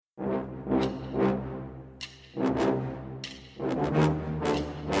Good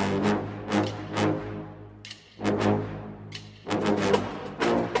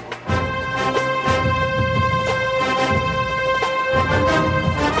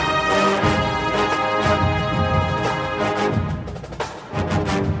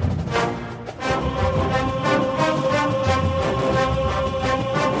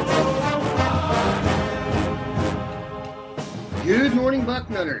morning,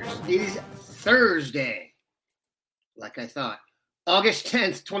 Bucknutters. It is Thursday, like I thought. August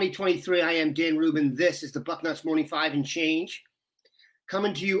 10th, 2023. I am Dan Rubin. This is the Bucknuts Morning 5 and Change.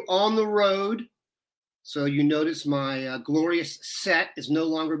 Coming to you on the road. So you notice my glorious set is no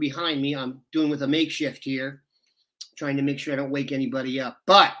longer behind me. I'm doing with a makeshift here, trying to make sure I don't wake anybody up.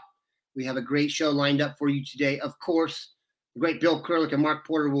 But we have a great show lined up for you today. Of course, the great Bill Kurlick and Mark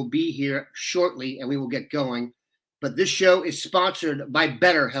Porter will be here shortly, and we will get going. But this show is sponsored by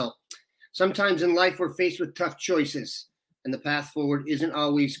BetterHelp. Sometimes in life, we're faced with tough choices, and the path forward isn't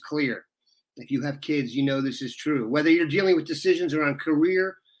always clear. If you have kids, you know this is true. Whether you're dealing with decisions around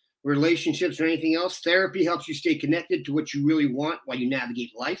career, relationships, or anything else, therapy helps you stay connected to what you really want while you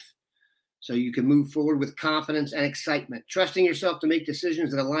navigate life, so you can move forward with confidence and excitement. Trusting yourself to make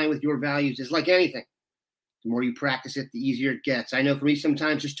decisions that align with your values is like anything. The more you practice it, the easier it gets. I know for me,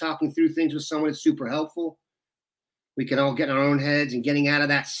 sometimes just talking through things with someone is super helpful. We can all get in our own heads, and getting out of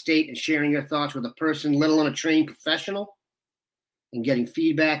that state and sharing your thoughts with a person, let alone a trained professional, and getting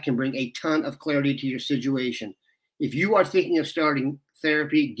feedback can bring a ton of clarity to your situation. If you are thinking of starting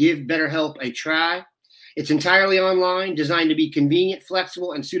therapy, give BetterHelp a try. It's entirely online, designed to be convenient,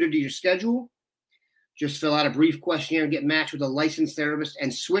 flexible, and suited to your schedule. Just fill out a brief questionnaire and get matched with a licensed therapist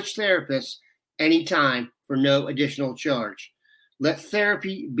and switch therapists anytime for no additional charge. Let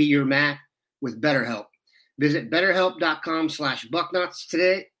therapy be your map with BetterHelp. Visit betterhelp.com/bucknuts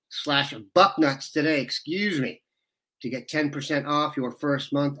today, to get 10% off your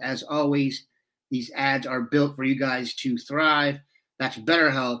first month. As always, these ads are built for you guys to thrive. That's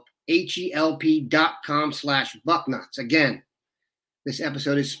BetterHelp, HELP.com/bucknuts. Again, this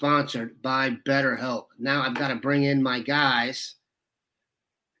episode is sponsored by BetterHelp. Now I've got to bring in my guys.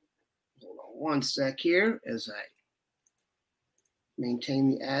 Hold on one sec here as I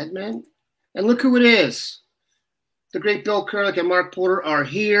maintain the admin. And look who it is. The great Bill Kurlick and Mark Porter are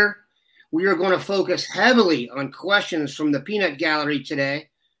here. We are going to focus heavily on questions from the peanut gallery today.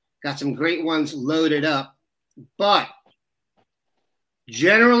 Got some great ones loaded up. But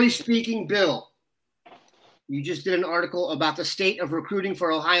generally speaking, Bill, you just did an article about the state of recruiting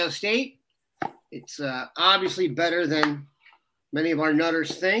for Ohio State. It's obviously better than many of our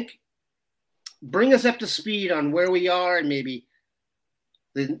nutters think. Bring us up to speed on where we are and maybe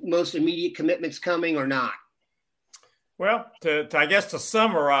the most immediate commitments coming or not. Well, to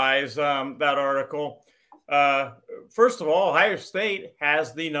summarize that article, first of all, Ohio State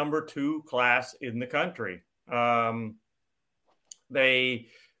has the number 2 class in the country. They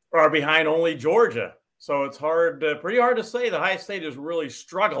are behind only Georgia. So it's pretty hard to say that Ohio State is really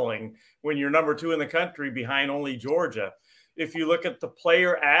struggling when you're number 2 in the country behind only Georgia. If you look at the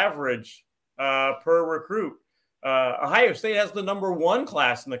player average per recruit, Ohio State has the number 1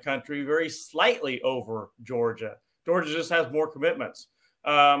 class in the country, very slightly over Georgia. Georgia just has more commitments.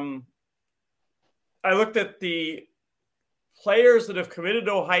 I looked at the players that have committed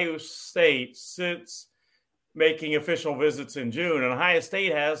to Ohio State since making official visits in June, and Ohio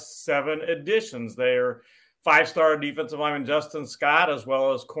State has 7 additions. They're 5-star defensive lineman Justin Scott, as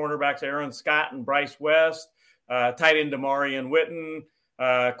well as cornerbacks Aaron Scott and Bryce West, tight end Damarian Witten,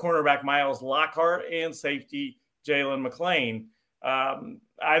 cornerback Miles Lockhart, and safety Jalen McClellan.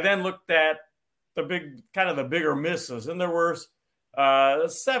 I then looked at the bigger misses, and there were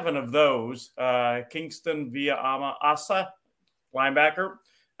 7 of those. Kingston Via Asa, linebacker,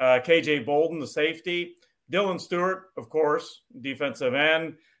 KJ Bolden, the safety, Dylan Stewart, of course, defensive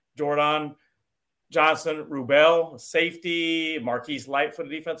end, Jordan Johnson Rubel, safety, Marquise Lightfoot,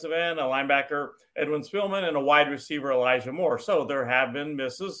 defensive end, a linebacker, Edwin Spillman, and a wide receiver, Elijah Moore. So there have been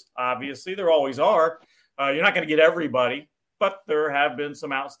misses. Obviously, there always are. You're not going to get everybody, but there have been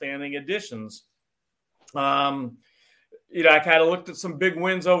some outstanding additions. I kind of looked at some big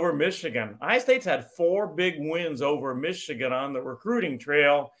wins over Michigan. Ohio State's had 4 big wins over Michigan on the recruiting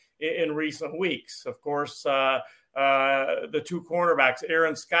trail in recent weeks. Of course, the 2 cornerbacks,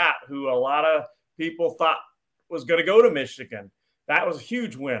 Aaron Scott, who a lot of people thought was going to go to Michigan. That was a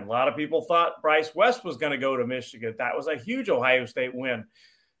huge win. A lot of people thought Bryce West was going to go to Michigan. That was a huge Ohio State win.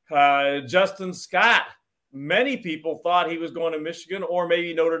 Justin Scott, many people thought he was going to Michigan or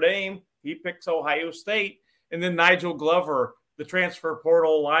maybe Notre Dame. He picks Ohio State. And then Nigel Glover, the transfer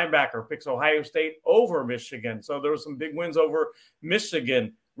portal linebacker, picks Ohio State over Michigan. So there were some big wins over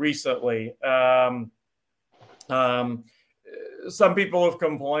Michigan recently. Some people have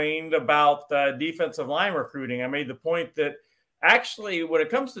complained about defensive line recruiting. I made the point that actually, when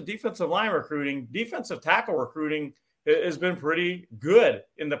it comes to defensive line recruiting, defensive tackle recruiting has been pretty good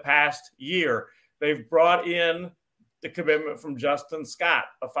in the past year. They've brought in the commitment from Justin Scott,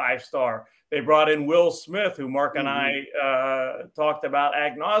 a 5-star. They brought in Will Smith, who Mark and I talked about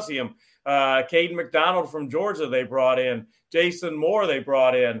ad nauseum. Caden McDonald from Georgia they brought in. Jason Moore they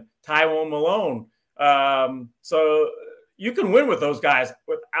brought in. Tywone Malone. So you can win with those guys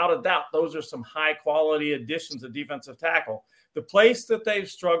without a doubt. Those are some high-quality additions at defensive tackle. The place that they've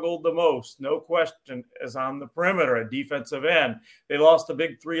struggled the most, no question, is on the perimeter at defensive end. They lost the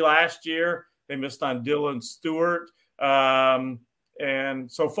big 3 last year. They missed on Dylan Stewart.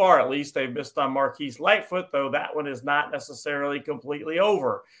 And so far, at least, they've missed on Marquise Lightfoot, though that one is not necessarily completely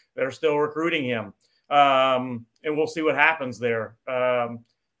over. They're still recruiting him. And we'll see what happens there.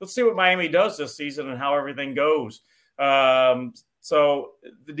 Let's see what Miami does this season and how everything goes. So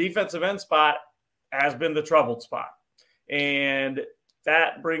the defensive end spot has been the troubled spot. And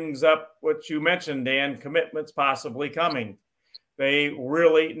that brings up what you mentioned, Dan, commitments possibly coming. They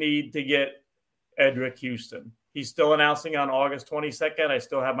really need to get Edric Houston. He's still announcing on August 22nd. I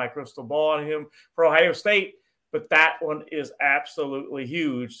still have my crystal ball on him for Ohio State, but that one is absolutely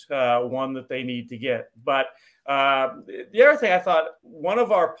huge, one that they need to get. But the other thing I thought, one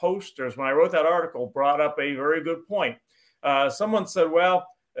of our posters, when I wrote that article, brought up a very good point. Someone said, well,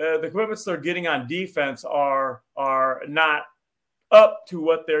 the commitments they're getting on defense are not up to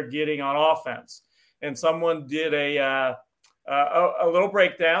what they're getting on offense. And someone did a little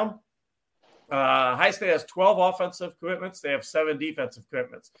breakdown. Ohio State has 12 offensive commitments. They have 7 defensive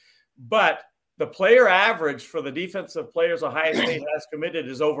commitments. But the player average for the defensive players Ohio State has committed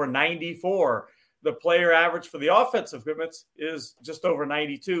is over 94. The player average for the offensive commitments is just over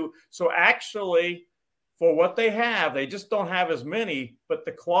 92. So actually, for what they have, they just don't have as many, but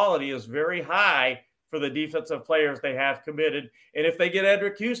the quality is very high for the defensive players they have committed. And if they get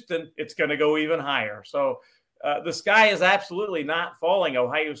Edric Houston, it's going to go even higher. So the sky is absolutely not falling.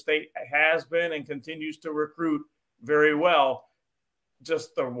 Ohio State has been and continues to recruit very well.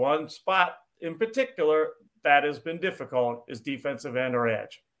 Just the one spot in particular that has been difficult is defensive end or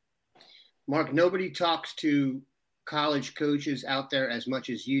edge. Mark, nobody talks to college coaches out there as much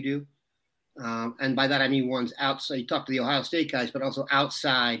as you do. And by that, I mean ones outside. You talk to the Ohio State guys, but also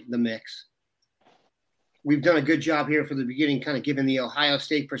outside the mix. We've done a good job here for the beginning, kind of giving the Ohio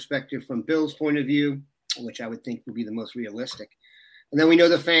State perspective from Bill's point of view, which I would think would be the most realistic. And then we know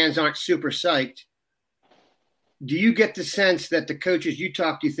the fans aren't super psyched. Do you get the sense that the coaches you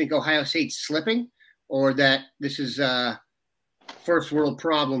talk to think Ohio State's slipping, or that this is first world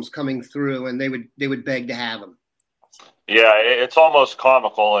problems coming through and they would beg to have them? Yeah, it's almost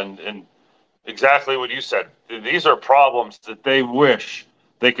comical and exactly what you said. These are problems that they wish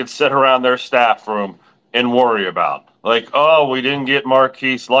they could sit around their staff room and worry about. Like, oh, we didn't get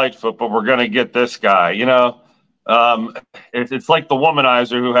Marquise Lightfoot, but we're going to get this guy. You know, it's like the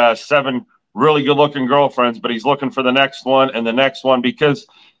womanizer who has 7 really good-looking girlfriends, but he's looking for the next one and the next one, because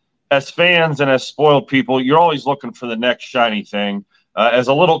as fans and as spoiled people, you're always looking for the next shiny thing. As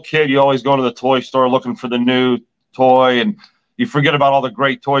a little kid, you always go to the toy store looking for the new toy, and you forget about all the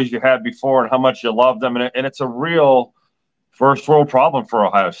great toys you had before and how much you love them. And it's a real first world problem for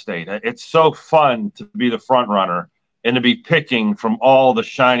Ohio State. It's so fun to be the front runner and to be picking from all the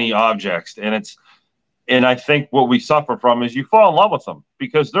shiny objects. And I think what we suffer from is you fall in love with them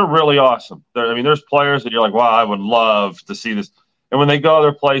because they're really awesome. There's players that you're like, wow, I would love to see this. And when they go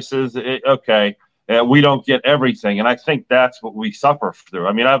other places, we don't get everything. And I think that's what we suffer through.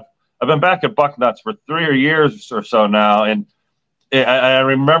 I mean, I've been back at Bucknuts for 3 years or so now, and I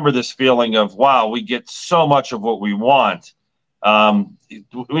remember this feeling of, wow, we get so much of what we want. When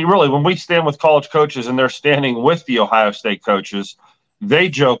we stand with college coaches and they're standing with the Ohio State coaches, they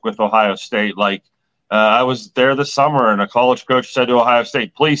joke with Ohio State. Like, I was there this summer and a college coach said to Ohio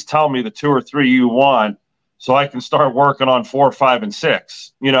State, please tell me the 2 or 3 you want so I can start working on 4, 5, and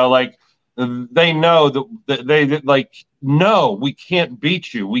 6. You know, like, they know that they like, no, we can't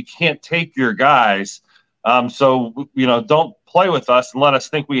beat you. We can't take your guys. So, you know, don't play with us and let us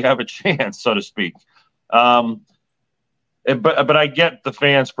think we have a chance, so to speak. But I get the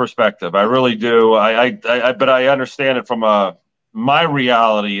fans' perspective. I really do. But I understand it from my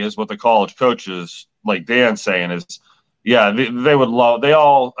reality is what the college coaches, like Dan's saying, is, yeah, they would love. They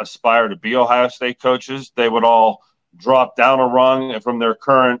all aspire to be Ohio State coaches. They would all drop down a rung from their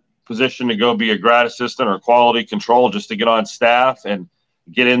current position to go be a grad assistant or quality control just to get on staff and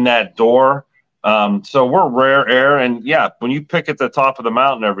get in that door. So we're rare air. And, yeah, when you pick at the top of the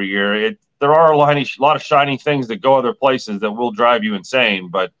mountain every year, there are a lot of shiny things that go other places that will drive you insane.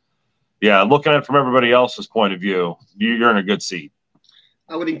 But, yeah, looking at it from everybody else's point of view, you're in a good seat.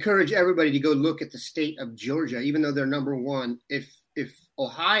 I would encourage everybody to go look at the state of Georgia, even though they're number one. If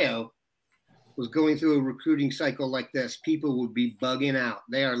Ohio was going through a recruiting cycle like this, people would be bugging out.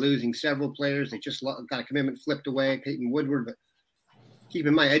 They are losing several players. They just got a commitment flipped away, Peyton Woodward. But keep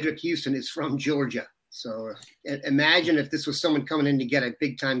in mind, Edric Houston is from Georgia. So imagine if this was someone coming in to get a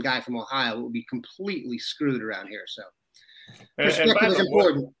big-time guy from Ohio. It would be completely screwed around here. So perspective is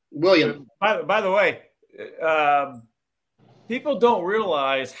important. William. By the way, people don't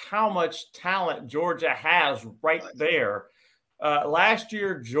realize how much talent Georgia has right there. Last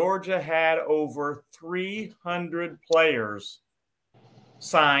year, Georgia had over 300 players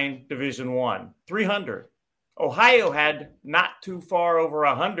sign Division I. 300. Ohio had not too far over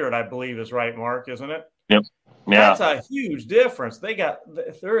 100, I believe is right, Mark, isn't it? Yep. Yeah. That's a huge difference.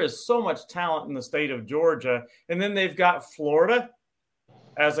 There is so much talent in the state of Georgia, and then they've got Florida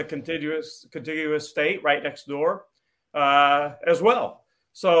as a contiguous state right next door as well.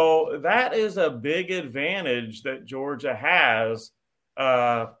 So that is a big advantage that Georgia has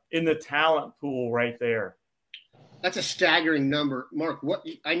in the talent pool right there. That's a staggering number. Mark,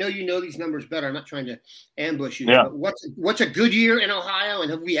 I know you know these numbers better. I'm not trying to ambush you. Yeah. But what's a good year in Ohio, and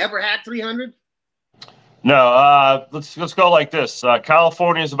have we ever had 300? No. Let's go like this.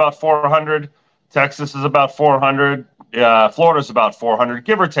 California is about 400. Texas is about 400. Florida's about 400,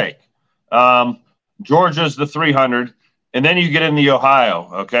 give or take. Georgia's the 300. And then you get into Ohio,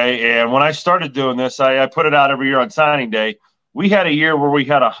 okay? And when I started doing this, I put it out every year on signing day. We had a year where we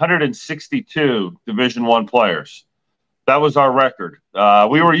had 162 Division I players. That was our record.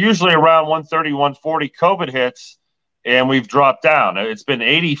 We were usually around 130, 140. COVID hits, and we've dropped down. It's been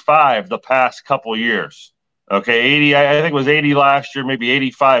 85 the past couple years. Okay, 80. I think it was 80 last year, maybe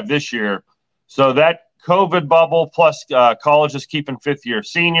 85 this year. So that COVID bubble plus colleges keeping fifth-year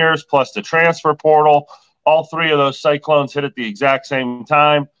seniors plus the transfer portal, all three of those cyclones hit at the exact same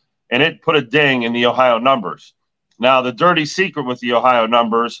time, and it put a ding in the Ohio numbers. Now, the dirty secret with the Ohio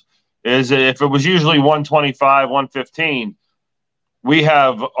numbers is if it was usually 125, 115, we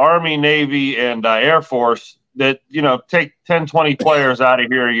have Army, Navy, and Air Force that, take 10, 20 players out of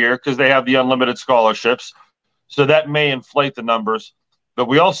here a year because they have the unlimited scholarships. So that may inflate the numbers. But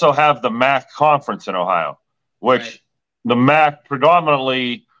we also have the MAC conference in Ohio, which the MAC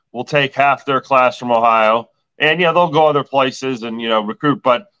predominantly will take half their class from Ohio. And, they'll go other places and, recruit.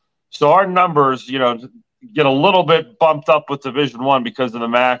 But so our numbers, get a little bit bumped up with Division I because of the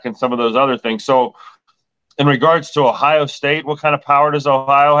MAC and some of those other things. So in regards to Ohio State, what kind of power does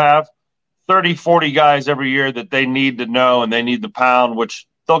Ohio have? 30, 40 guys every year that they need to know and they need to pound, which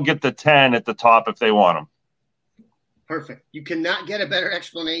they'll get the 10 at the top if they want them. Perfect. You cannot get a better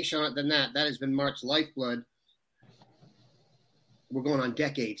explanation on it than that. That has been Mark's lifeblood. We're going on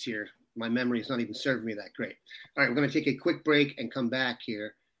decades here. My memory is not even serving me that great. All right, we're going to take a quick break and come back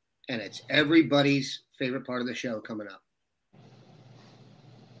here. And it's everybody's favorite part of the show coming up.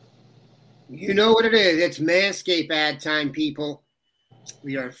 You know what it is. It's Manscaped ad time, people.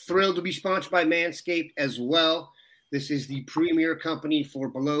 We are thrilled to be sponsored by Manscaped as well. This is the premier company for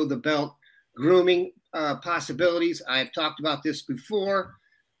below-the-belt grooming possibilities. I've talked about this before,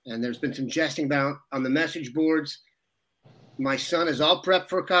 and there's been some jesting about on the message boards. My son is all prepped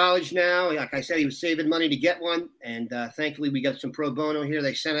for college now. Like I said, he was saving money to get one, and thankfully we got some pro bono here.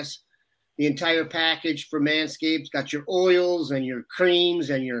 They sent us the entire package for Manscaped. It's got your oils and your creams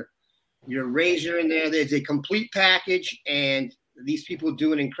and your razor in there. There's a complete package, and these people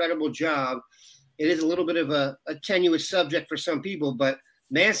do an incredible job. It is a little bit of a tenuous subject for some people, but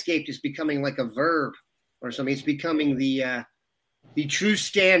Manscaped is becoming like a verb or something. It's becoming the true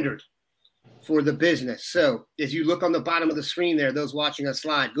standard for the business. So as you look on the bottom of the screen there, those watching us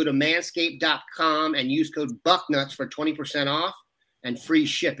live, go to manscaped.com and use code BUCKNUTS for 20% off and free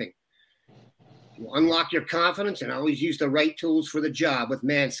shipping. You unlock your confidence and always use the right tools for the job with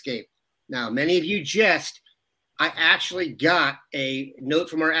Manscaped. Now, many of you jest. I actually got a note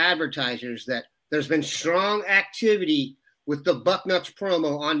from our advertisers that there's been strong activity with the Bucknuts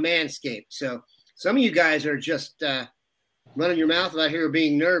promo on Manscaped. So some of you guys are just running your mouth about here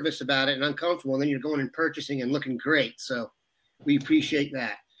being nervous about it and uncomfortable, and then you're going and purchasing and looking great. So we appreciate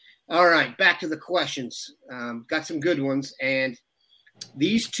that. All right, back to the questions. Got some good ones, and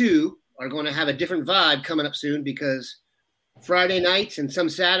these two are going to have a different vibe coming up soon because Friday nights and some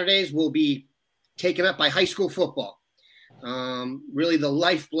Saturdays will be taken up by high school football. really the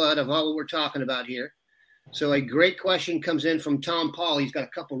lifeblood of all we're talking about here. So a great question comes in from Tom Paul. He's got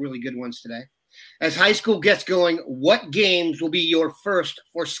a couple really good ones today. As high school gets going, what games will be your first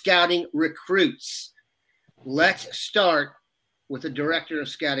for scouting recruits? Let's start with the director of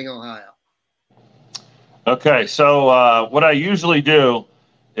Scouting Ohio. Okay, so what I usually do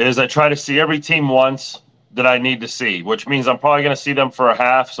is I try to see every team once that I need to see, which means I'm probably going to see them for a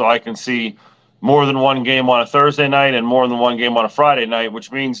half so I can see more than one game on a Thursday night and more than one game on a Friday night,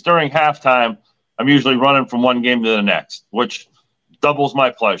 which means during halftime, I'm usually running from one game to the next, which doubles my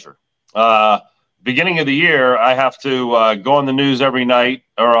pleasure. Beginning of the year, I have to go on the news every night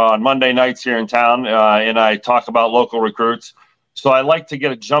or on Monday nights here in town, and I talk about local recruits. So I like to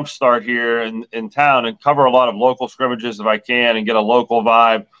get a jump start here in town and cover a lot of local scrimmages if I can and get a local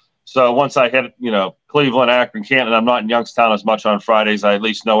vibe. So once I hit, Cleveland, Akron, Canton, I'm not in Youngstown as much on Fridays. I at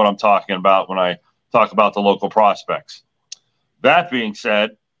least know what I'm talking about when I talk about the local prospects. That being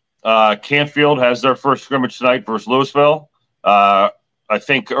said, Canfield has their first scrimmage tonight versus Louisville. I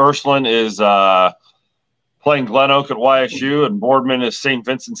think Ursuline is playing Glen Oak at YSU, and Boardman is St.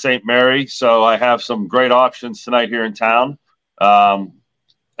 Vincent St. Mary. So I have some great options tonight here in town.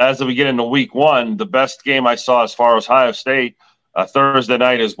 As we get into week one, the best game I saw as far as Ohio State Thursday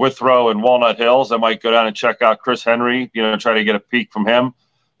night is Withrow and Walnut Hills. I might go down and check out Chris Henry, try to get a peek from him.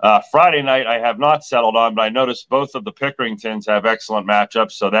 Friday night, I have not settled on, but I noticed both of the Pickeringtons have excellent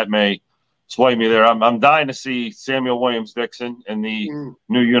matchups, so that may sway me there. I'm dying to see Samuel Williams-Dixon in the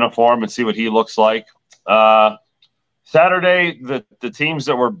new uniform and see what he looks like. Saturday, the teams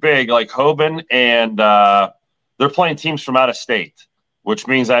that were big, like Hoban, and they're playing teams from out of state, which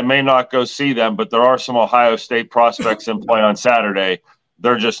means I may not go see them, but there are some Ohio State prospects in play on Saturday.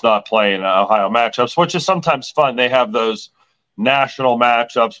 They're just not playing Ohio matchups, which is sometimes fun. They have those national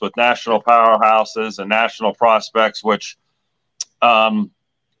matchups with national powerhouses and national prospects, which the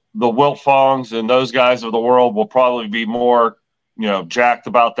Wiltfongs and those guys of the world will probably be more, jacked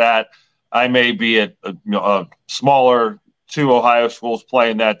about that. I may be at a smaller two Ohio schools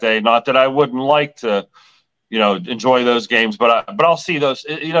playing that day. Not that I wouldn't like to, enjoy those games, but I'll see those.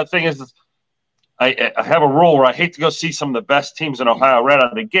 The thing is, I have a rule where I hate to go see some of the best teams in Ohio right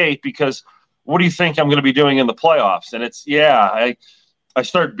out of the gate because what do you think I'm going to be doing in the playoffs? And it's, I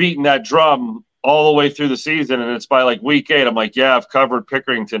start beating that drum all the way through the season, and it's by like week 8. I'm like, I've covered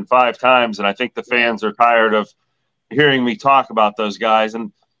Pickerington 5 times, and I think the fans are tired of hearing me talk about those guys.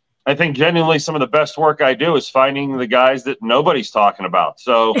 And I think genuinely some of the best work I do is finding the guys that nobody's talking about.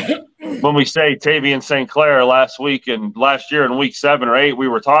 So when we say Tavian St. Clair last year in week 7 or 8, we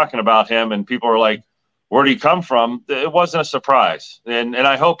were talking about him, and people were like, where'd he come from? It wasn't a surprise. And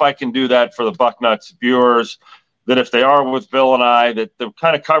I hope I can do that for the Bucknuts viewers, that if they are with Bill and I, that the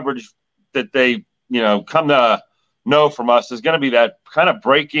kind of coverage that they, come to know from us is going to be that kind of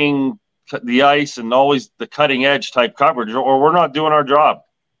breaking the ice and always the cutting edge type coverage, or we're not doing our job.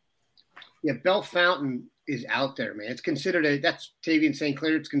 Yeah, Bell Fountain is out there, man. It's considered that's Tavian St.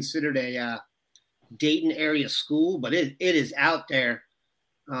 Clair. It's considered a Dayton area school, but it is out there.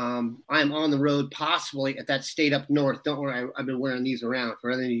 I'm on the road, possibly at that state up north. Don't worry, I've been wearing these around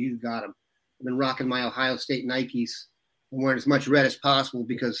for everything you've got them. I've been rocking my Ohio State Nikes. I'm wearing as much red as possible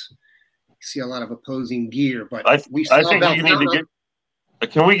because you see a lot of opposing gear. But I think you need to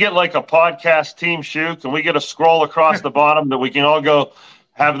get. Can we get like a podcast team shoe? Can we get a scroll across the bottom that we can all go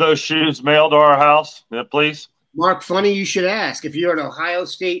have those shoes mailed to our house, please? Mark, funny you should ask. If you're an Ohio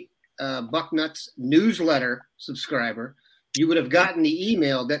State Bucknuts newsletter subscriber, you would have gotten the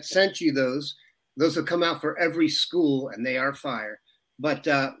email that sent you those. Those will come out for every school, and they are fire. But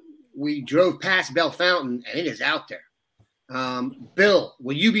we drove past Bell Fountain, and it is out there. Bill,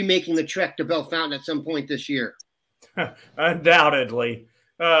 will you be making the trek to Bell Fountain at some point this year? Undoubtedly.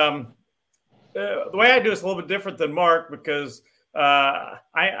 The way I do is a little bit different than Mark because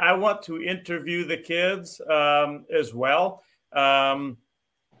I want to interview the kids as well. And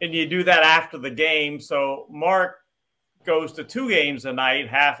you do that after the game. So Mark goes to 2 games a night,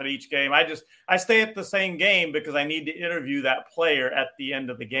 half at each game. I stay at the same game because I need to interview that player at the end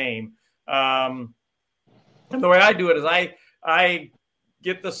of the game. And the way I do it is I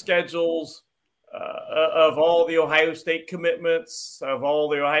get the schedules of all the Ohio State commitments, of all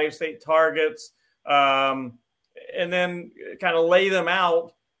the Ohio State targets, and then kind of lay them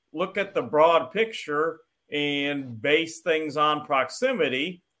out, look at the broad picture, and base things on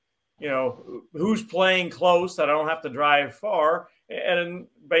proximity. Who's playing close that I don't have to drive far, and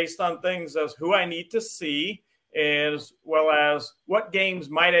based on things as who I need to see, as well as what games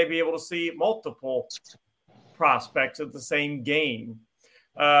might I be able to see multiple prospects at the same game.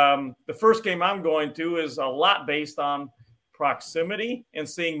 The first game I'm going to is a lot based on proximity and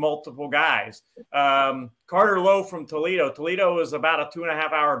seeing multiple guys. Carter Lowe from Toledo. Toledo is about a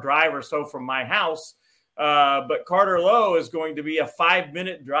 2.5-hour drive or so from my house. But Carter Lowe is going to be a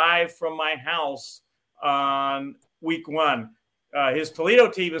 5-minute drive from my house on week 1. His Toledo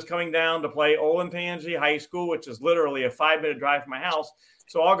team is coming down to play Olentangy High School, which is literally a 5-minute drive from my house.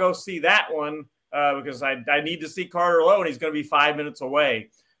 So I'll go see that one because I need to see Carter Lowe, and he's going to be 5 minutes away.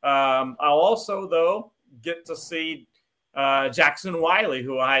 I'll also, though, get to see Jackson Wiley,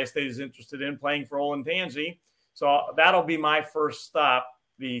 who Ohio State is interested in playing for Olentangy. So that'll be my first stop,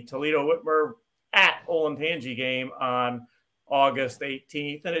 the Toledo-Whitmer at Olentangy game on August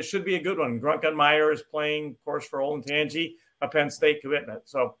 18th. And it should be a good one. Grunkenmeyer is playing, of course, for Olentangy, a Penn State commitment.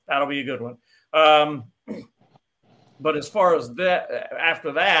 So that'll be a good one. But as far as that,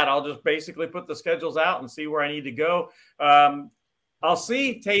 after that, I'll just basically put the schedules out and see where I need to go. I'll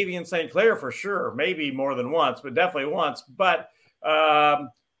see Tavian St. Clair for sure, maybe more than once, but definitely once. But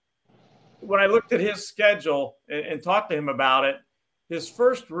when I looked at his schedule and talked to him about it, his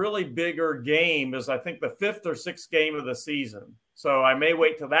first really bigger game is, I think, the 5th or 6th game of the season. So I may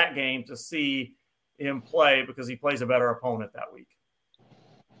wait till that game to see him play because he plays a better opponent that week.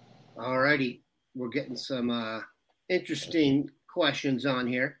 All righty. We're getting some interesting questions on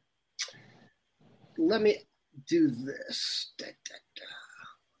here. Let me do this.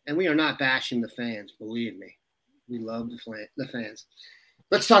 And we are not bashing the fans, believe me. We love the fans.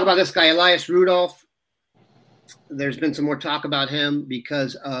 Let's talk about this guy, Elias Rudolph. There's been some more talk about him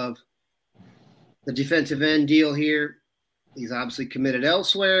because of the defensive end deal here. He's obviously committed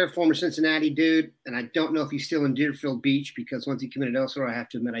elsewhere, former Cincinnati dude. And I don't know if he's still in Deerfield Beach because once he committed elsewhere, I have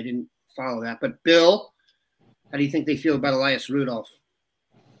to admit I didn't follow that. But Bill, how do you think they feel about Elias Rudolph?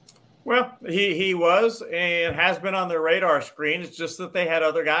 Well, he was and has been on their radar screen. It's just that they had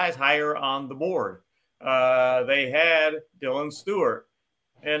other guys higher on the board. They had Dylan Stewart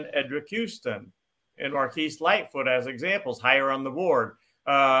and Edric Houston and Marquise Lightfoot as examples higher on the board.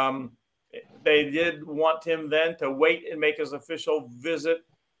 They did want him then to wait and make his official visit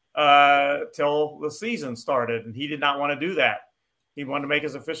till the season started, and he did not want to do that. He wanted to make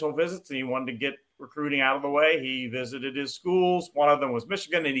his official visits, and he wanted to get recruiting out of the way. He visited his schools. One of them was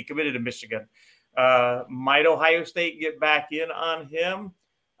Michigan, and he committed to Michigan. Might Ohio State get back in on him?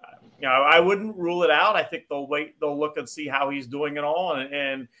 I wouldn't rule it out. I think they'll wait. They'll look and see how he's doing and all,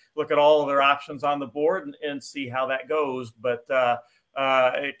 and look at all of their options on the board and see how that goes. But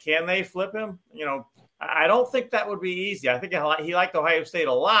can they flip him? I don't think that would be easy. I think he liked Ohio State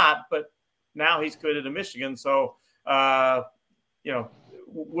a lot, but now he's committed to Michigan. So,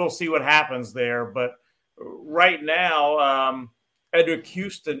 we'll see what happens there. But right now, Edric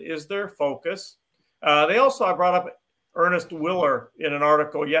Houston is their focus. I brought up Ernest Willer in an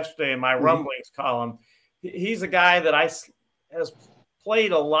article yesterday in my Rumblings column. He's a guy that has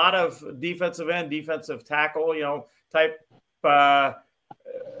played a lot of defensive end, defensive tackle, type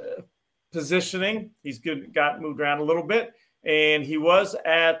positioning. He's got moved around a little bit. And he was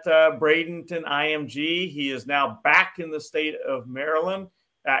at Bradenton IMG. He is now back in the state of Maryland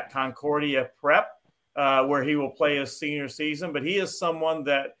at Concordia Prep, where he will play his senior season. But he is someone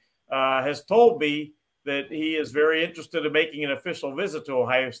that has told me that he is very interested in making an official visit to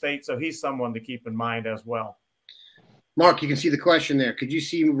Ohio State. So he's someone to keep in mind as well. Mark, you can see the question there. Could you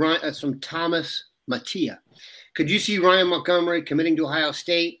see Ryan? That's from Thomas Mattia. Could you see Ryan Montgomery committing to Ohio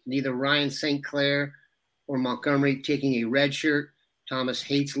State, and either Ryan St. Clair or Montgomery taking a red shirt? Thomas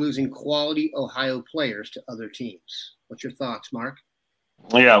hates losing quality Ohio players to other teams. What's your thoughts, Mark?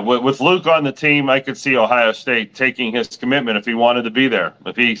 Yeah, with Luke on the team, I could see Ohio State taking his commitment if he wanted to be there.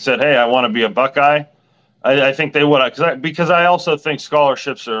 If he said, hey, I want to be a Buckeye, I think they would. Because I also think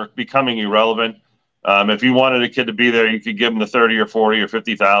scholarships are becoming irrelevant. If you wanted a kid to be there, you could give him the 30 or 40 or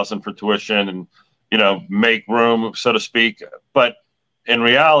 50,000 for tuition and, make room, so to speak. But in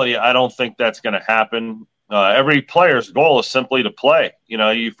reality, I don't think that's going to happen. Every player's goal is simply to play.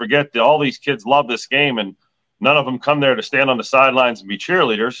 You forget that all these kids love this game, and none of them come there to stand on the sidelines and be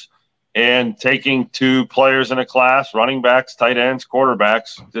cheerleaders. And taking 2 players in a class, running backs, tight ends,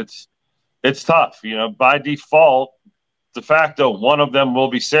 quarterbacks, it's tough. By default, de facto, one of them will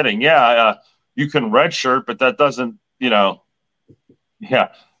be sitting. You can redshirt, but that doesn't,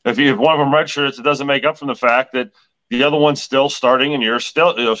 If one of them redshirts, it doesn't make up from the fact that the other one's still starting and you're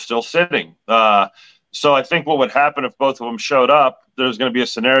still sitting. So I think what would happen if both of them showed up, there's going to be a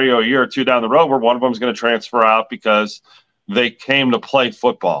scenario a year or 2 down the road where one of them is going to transfer out because they came to play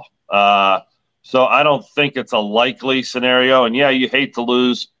football. So I don't think it's a likely scenario. And, you hate to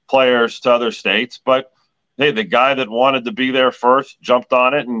lose players to other states, but, hey, the guy that wanted to be there first jumped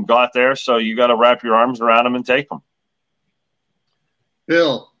on it and got there, so you got to wrap your arms around him and take him.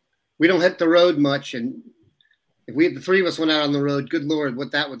 Bill, we don't hit the road much, and if the three of us went out on the road, good Lord,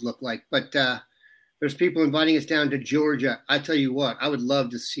 what that would look like. But there's people inviting us down to Georgia. I tell you what, I would love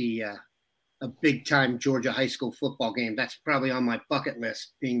to see a big-time Georgia high school football game. That's probably on my bucket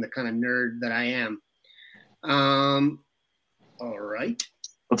list, being the kind of nerd that I am. All right.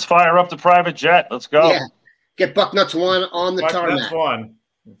 Let's fire up the private jet. Let's go. Yeah. Get Bucknuts 1 on the tarmac. Bucknuts 1.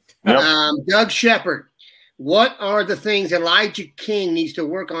 Yep. Doug Shepard, what are the things Elijah King needs to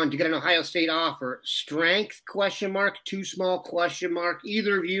work on to get an Ohio State offer? Strength, ? Too small, ?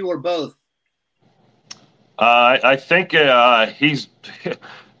 Either of you or both? I think he's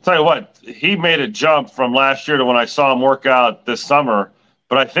 – tell you what, he made a jump from last year to when I saw him work out this summer.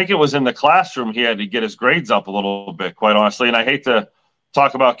 But I think it was in the classroom he had to get his grades up a little bit, quite honestly. And I hate to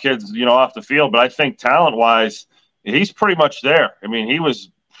talk about kids, off the field, but I think talent-wise, he's pretty much there. I mean,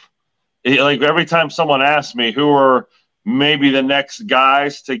 like every time someone asks me who are maybe the next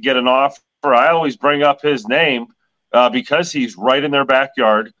guys to get an offer, I always bring up his name because he's right in their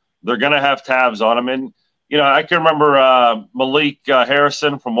backyard. They're going to have tabs on him. And, I can remember Malik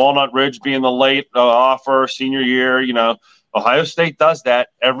Harrison from Walnut Ridge being the late offer senior year. Ohio State does that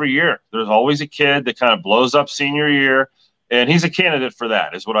every year. There's always a kid that kind of blows up senior year, and he's a candidate for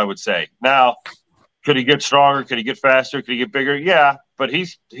that, is what I would say. Now, could he get stronger? Could he get faster? Could he get bigger? Yeah, but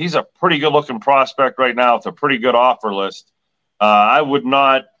he's a pretty good-looking prospect right now with a pretty good offer list. I would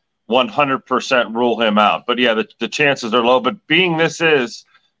not 100% rule him out. But, yeah, the chances are low. But being this is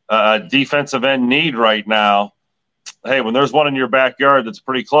a defensive end need right now, hey, when there's one in your backyard that's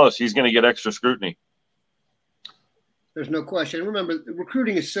pretty close, he's going to get extra scrutiny. There's no question. Remember,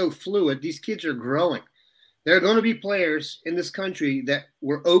 recruiting is so fluid. These kids are growing. There are going to be players in this country that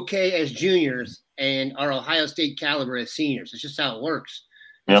were okay as juniors and are Ohio State caliber as seniors. It's just how it works.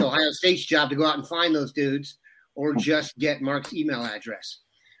 It's Ohio State's job to go out and find those dudes or just get Mark's email address.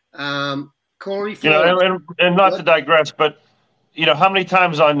 Corey, and not to digress, but how many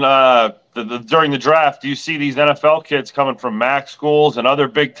times on during the draft do you see these NFL kids coming from MAC schools and other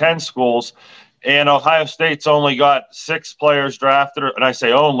Big Ten schools? And Ohio State's only got 6 players drafted, and I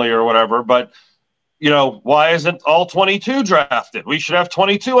say only or whatever, but, why isn't all 22 drafted? We should have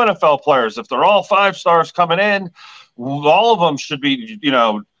 22 NFL players. If they're all 5 stars coming in, all of them should be,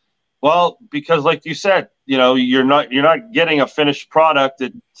 because like you said, you're not getting a finished product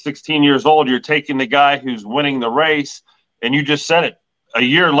at 16 years old. You're taking the guy who's winning the race, and you just said it. A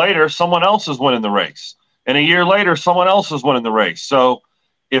year later, someone else is winning the race. And a year later, someone else is winning the race. So,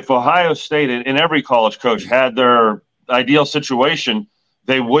 if Ohio State and every college coach had their ideal situation,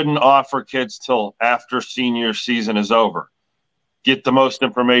 they wouldn't offer kids till after senior season is over. Get the most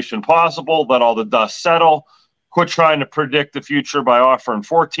information possible, let all the dust settle, quit trying to predict the future by offering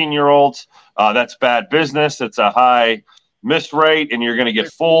 14-year-olds. That's bad business. It's a high miss rate, and you're going to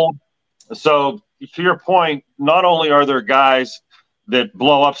get fooled. So to your point, not only are there guys that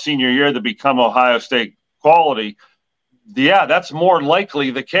blow up senior year that become Ohio State quality, yeah, that's more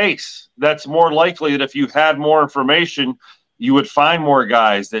likely the case. That's more likely that if you had more information, you would find more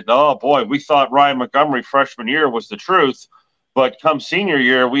guys that, oh, boy, we thought Ryan Montgomery freshman year was the truth, but come senior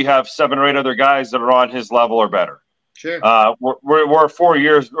year, we have 7 or 8 other guys that are on his level or better. Sure. We're 4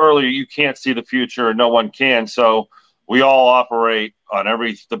 years earlier. You can't see the future. No one can. So we all operate on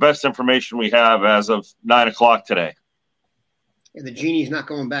the best information we have as of 9 o'clock today. And the genie's not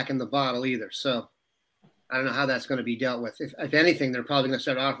going back in the bottle either, so I don't know how that's going to be dealt with. If anything, they're probably going to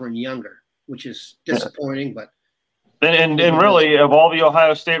start offering younger, which is disappointing. But and really, of all the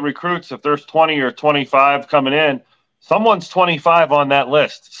Ohio State recruits, if there's 20 or 25 coming in, someone's 25 on that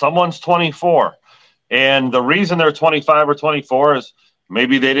list. Someone's 24. And the reason they're 25 or 24 is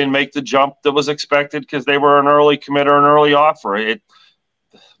maybe they didn't make the jump that was expected because they were an early commit or an early offer.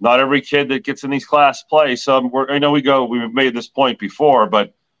 Not every kid that gets in these class plays. So we've made this point before,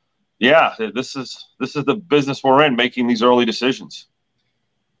 but yeah, this is the business we're in, making these early decisions.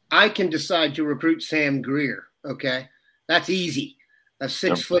 I can decide to recruit Sam Greer. Okay, that's easy. A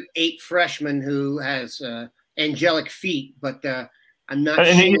 6'8" freshman who has angelic feet, but I'm not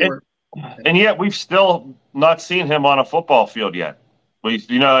sure. And yet we've still not seen him on a football field yet.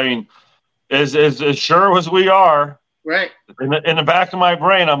 As sure as we are, right? In the back of my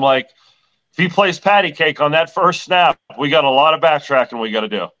brain, I'm like, if he plays patty cake on that first snap, we got a lot of backtracking we got to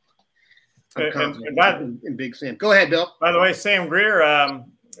do. And Big Sam. Go ahead, Bill. By the way, Sam Greer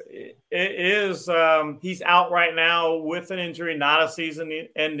he's out right now with an injury, not a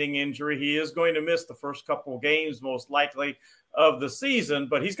season-ending injury. He is going to miss the first couple of games, most likely, of the season,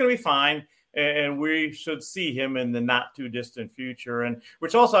 but he's going to be fine. and we should see him in the not too distant future. And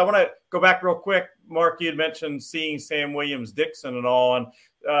which also, I want to go back real quick. Mark, you had mentioned seeing Sam Williams-Dixon and all,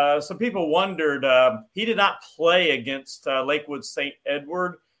 and some people wondered, he did not play against Lakewood St.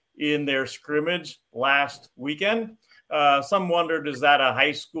 Edward in their scrimmage last weekend. Some wondered, is that a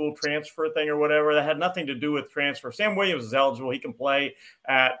high school transfer thing or whatever? That had nothing to do with transfer. Sam Williams is eligible. He can play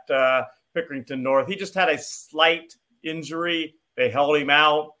at Pickerington North. He just had a slight injury. They held him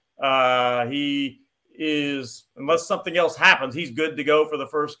out. He is, unless something else happens, he's good to go for the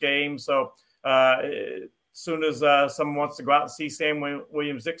first game. So as soon as someone wants to go out and see Sam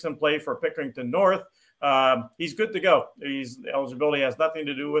Williams-Dixon play for Pickerington North, he's good to go. Eligibility has nothing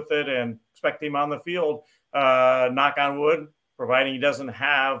to do with it, and expect him on the field, knock on wood, providing he doesn't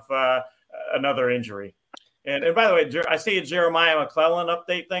have another injury. And by the way, I see a Jeremiah McClellan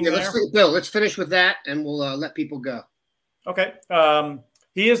update thing there. Let's finish with that, and we'll let people go. Okay.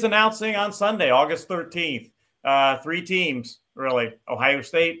 He is announcing on Sunday, August 13th, 3 teams, really: Ohio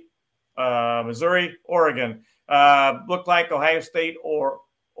State, Missouri, Oregon. Looked like Ohio State or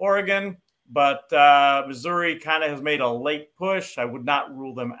Oregon, but Missouri kind of has made a late push. I would not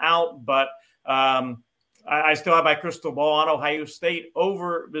rule them out, but I still have my crystal ball on Ohio State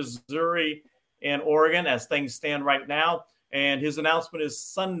over Missouri and Oregon as things stand right now. And his announcement is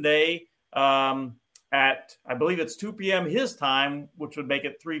Sunday at, I believe it's 2 p.m. his time, which would make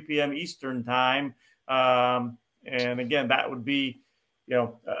it 3 p.m. Eastern time. And again, that would be,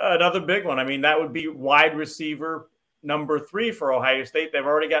 another big one. I mean, that would be wide receiver number 3 for Ohio State. They've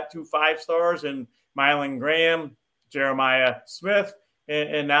already got 2 5-stars in Mylan Graham, Jeremiah Smith,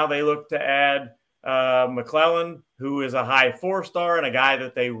 and now they look to add McClellan, who is a high 4-star and a guy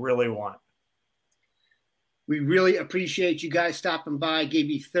that they really want. We really appreciate you guys stopping by. Gave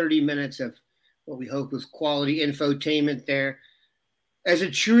you 30 minutes of what we hope was quality infotainment there. As a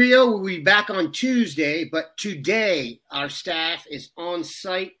trio, we'll be back on Tuesday, but today our staff is on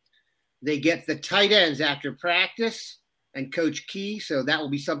site. They get the tight ends after practice and Coach Key, so that will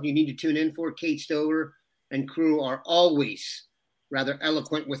be something you need to tune in for. Kate Stover and crew are always rather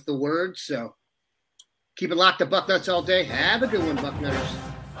eloquent with the words, so keep it locked to Bucknuts all day. Have a good one,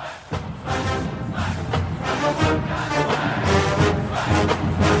 Bucknutters.